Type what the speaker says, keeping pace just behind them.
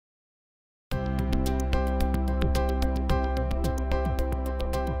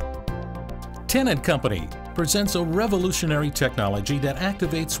Tennant Company presents a revolutionary technology that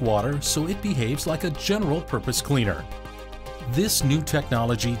activates water so it behaves like a general-purpose cleaner. This new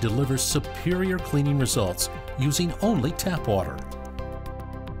technology delivers superior cleaning results using only tap water.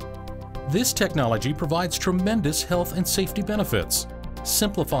 This technology provides tremendous health and safety benefits,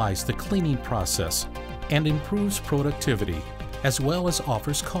 simplifies the cleaning process, and improves productivity, as well as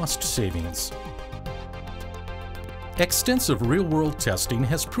offers cost savings. Extensive real-world testing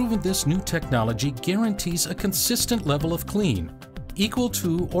has proven this new technology guarantees a consistent level of clean, equal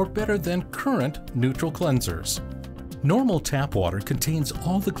to or better than current neutral cleansers. Normal tap water contains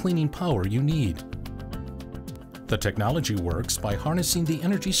all the cleaning power you need. The technology works by harnessing the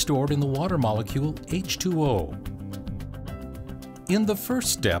energy stored in the water molecule H2O. In the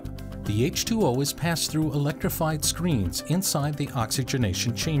first step, the H2O is passed through electrified screens inside the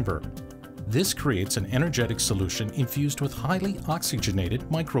oxygenation chamber. This creates an energetic solution infused with highly oxygenated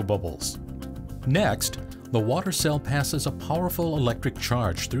microbubbles. Next, the water cell passes a powerful electric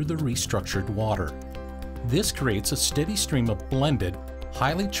charge through the restructured water. This creates a steady stream of blended,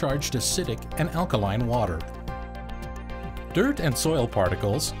 highly charged acidic and alkaline water. Dirt and soil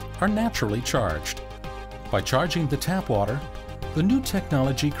particles are naturally charged. By charging the tap water, the new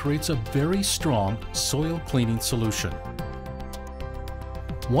technology creates a very strong soil cleaning solution.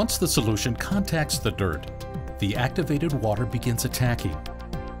 Once the solution contacts the dirt, the activated water begins attacking,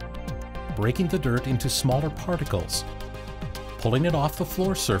 breaking the dirt into smaller particles, pulling it off the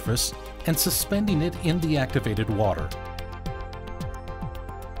floor surface, and suspending it in the activated water.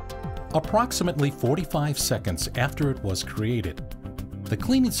 Approximately 45 seconds after it was created, the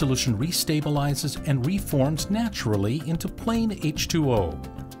cleaning solution restabilizes and reforms naturally into plain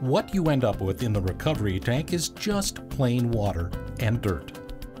H2O. What you end up with in the recovery tank is just plain water and dirt.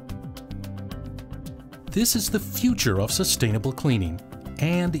 This is the future of sustainable cleaning,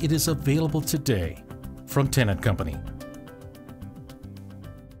 and it is available today from Tennant Company.